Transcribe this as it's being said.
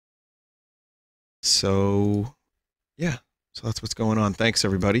So, yeah. So that's what's going on. Thanks,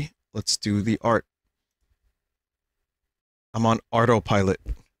 everybody. Let's do the art. I'm on autopilot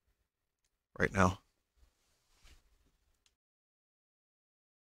right now.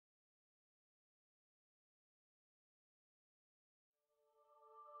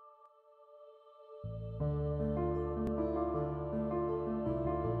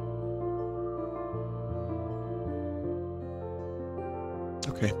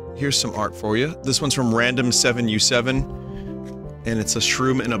 Okay, here's some art for you. This one's from Random7U7, and it's a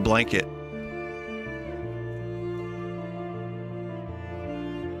shroom in a blanket.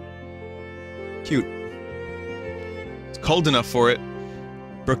 Cute. It's cold enough for it.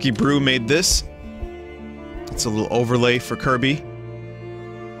 Vinebooru made this. It's a little overlay for Kirby.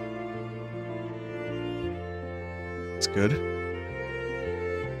 It's good.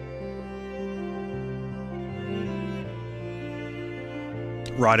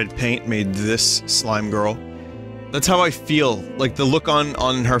 Rotted Paint made this slime girl. That's how I feel. Like, the look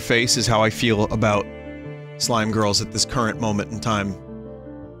on her face is how I feel about slime girls at this current moment in time.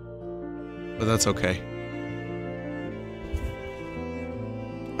 But that's okay.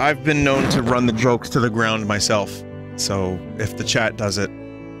 I've been known to run the jokes to the ground myself, so if the chat does it,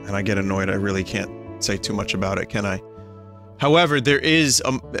 and I get annoyed, I really can't say too much about it, can I? However, there's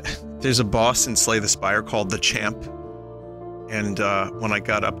a boss in Slay the Spire called the Champ, and when I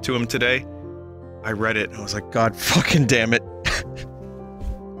got up to him today, I read it, and I was like, God fucking damn it.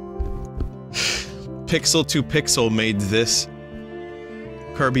 Pixel to Pixel made this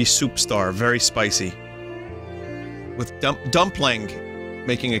Kirby Soup Star, very spicy. With Dumpling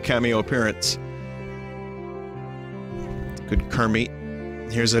making a cameo appearance. Good Kermit.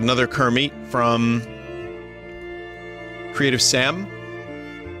 Here's another Kermit from Creative Sam.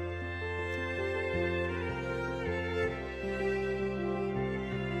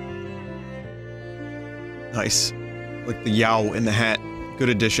 Nice. Like the Yow in the hat. Good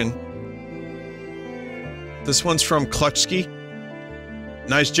addition. This one's from Clutchski.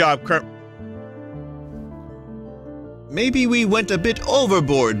 Nice job, Kermit. Maybe we went a bit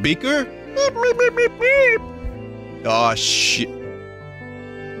overboard, Beaker. Beep, beep, beep, beep, beep. Aw, shit.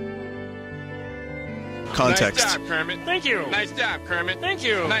 Context. Nice job, Kermit. Thank you. Nice job, Kermit. Thank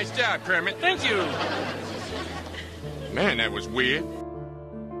you. Nice job, Kermit. Thank you. Man, that was weird.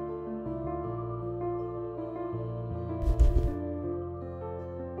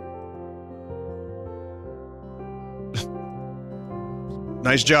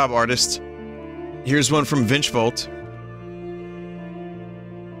 Nice job, artist. Here's one from Vinchvolt.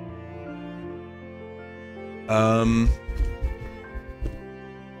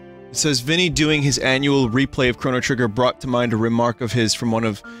 It says, Vinny doing his annual replay of Chrono Trigger brought to mind a remark of his from one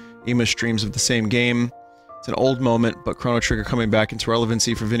of Ima's streams of the same game. It's an old moment, but Chrono Trigger coming back into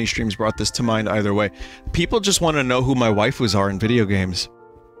relevancy for Vinny streams brought this to mind either way. People just want to know who my waifus are in video games.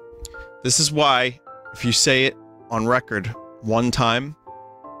 This is why, if you say it on record one time,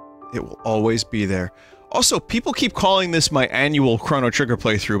 it will always be there. Also, people keep calling this my annual Chrono Trigger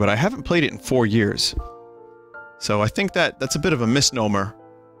playthrough, but I haven't played it in 4 years. So I think that's a bit of a misnomer.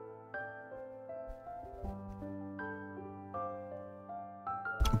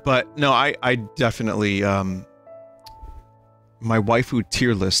 But, no, I definitely, my waifu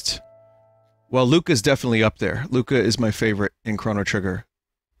tier list... Well, Luca's definitely up there. Luca is my favorite in Chrono Trigger.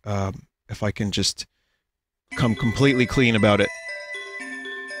 If I can just come completely clean about it.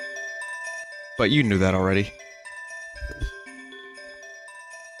 But you knew that already.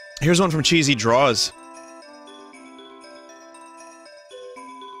 Here's one from Cheesy Draws.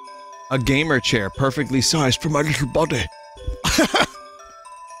 A gamer chair, perfectly sized for my little body.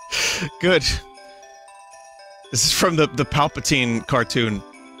 Good. This is from the Palpatine cartoon.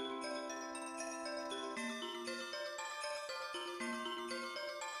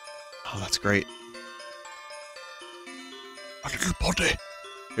 Oh, that's great. A little body.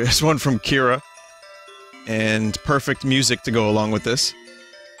 Here's one from Kira. And perfect music to go along with this.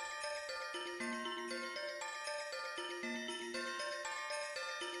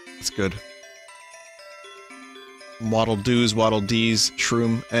 That's good. Waddle Doos, Waddle Dees,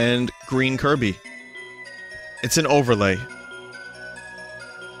 Shroom, and Green Kirby. It's an overlay.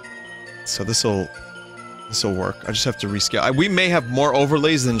 So this'll work. I just have to rescale. We may have more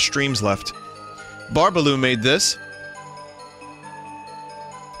overlays than streams left. Barbaloo made this.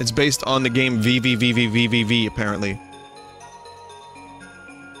 It's based on the game VVVVVVV, apparently.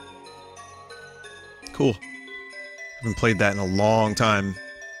 Cool. Haven't played that in a long time.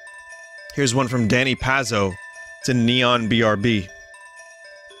 Here's one from Danny Pazzo. It's a Neon BRB.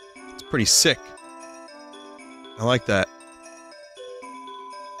 It's pretty sick. I like that.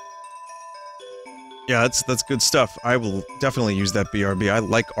 Yeah, that's good stuff. I will definitely use that BRB. I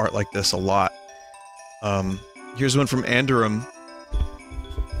like art like this a lot. Here's one from Anderum.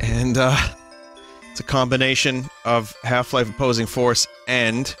 And, it's a combination of Half-Life Opposing Force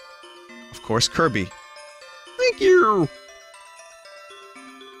and, of course, Kirby. Thank you!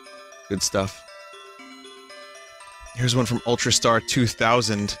 Good stuff. Here's one from Ultrastar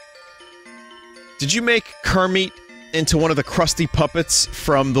 2000. Did you make Kermit into one of the crusty puppets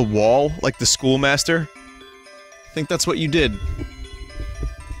from The Wall, like the schoolmaster? I think that's what you did.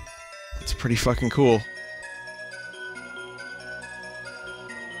 It's pretty fucking cool.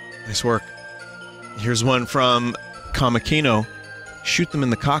 Nice work. Here's one from Kamakino. Shoot them in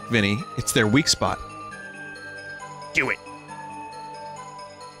the cock, Vinny. It's their weak spot. Do it!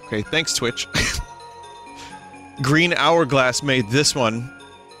 Okay, thanks, Twitch. Green Hourglass made this one.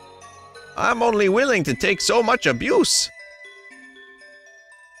 I'm only willing to take so much abuse.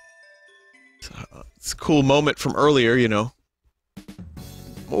 It's a cool moment from earlier, you know.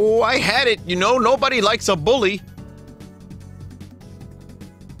 Oh, I had it, you know, nobody likes a bully.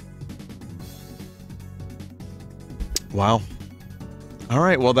 Wow.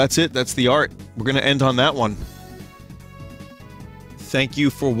 Alright, well that's it, that's the art. We're gonna end on that one. Thank you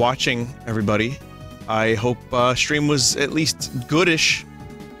for watching, everybody. I hope, stream was at least goodish.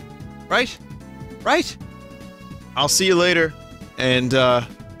 Right? Right? I'll see you later, and,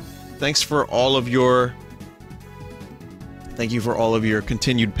 thanks for all of your... Thank you for all of your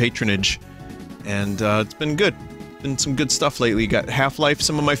continued patronage, and, it's been good. Been some good stuff lately. Got Half-Life,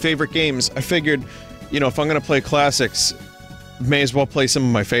 some of my favorite games. I figured, you know, if I'm gonna play classics, may as well play some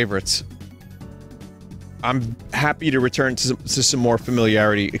of my favorites. I'm happy to return to some more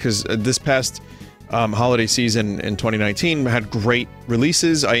familiarity, because this past holiday season in 2019 had great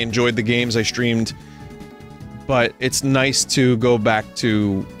releases. I enjoyed the games I streamed, but it's nice to go back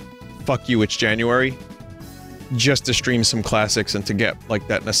to fuck you, it's January, just to stream some classics and to get like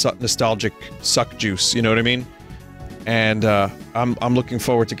that nostalgic suck juice, you know what I mean? And I'm looking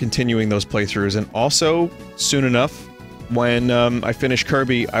forward to continuing those playthroughs, and also soon enough, when I finish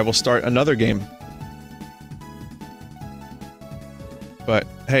Kirby, I will start another game. But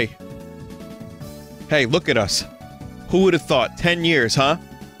hey, look at us. Who would have thought? 10 years, huh?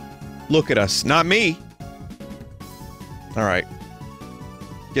 Look at us. Not me. Alright.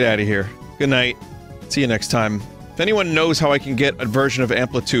 Get out of here. Good night. See you next time. If anyone knows how I can get a version of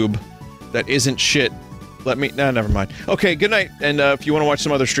Amplitude that isn't shit, let me- nah, never mind. Okay, good night, and if you want to watch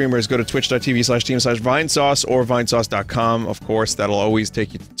some other streamers, go to twitch.tv/team/Vinesauce or Vinesauce.com. Of course, that'll always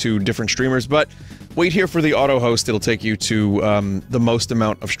take you to different streamers, but wait here for the auto-host, it'll take you to, the most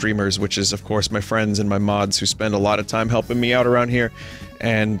amount of streamers, which is, of course, my friends and my mods who spend a lot of time helping me out around here,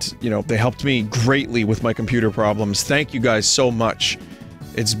 and, you know, they helped me greatly with my computer problems. Thank you guys so much.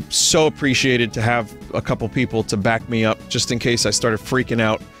 It's so appreciated to have a couple people to back me up, just in case I started freaking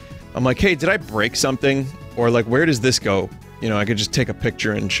out. I'm like, hey, did I break something? Or like, where does this go? You know, I could just take a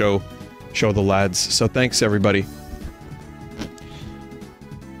picture and show the lads. So thanks, everybody.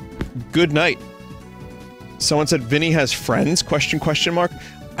 Good night. Someone said, Vinny has friends? Question mark?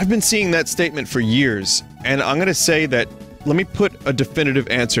 I've been seeing that statement for years, and I'm gonna say that, let me put a definitive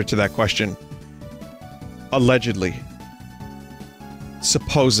answer to that question. Allegedly.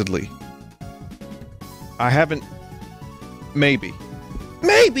 Supposedly. I haven't... Maybe.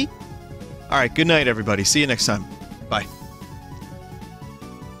 Maybe! Alright, good night, everybody. See you next time. Bye.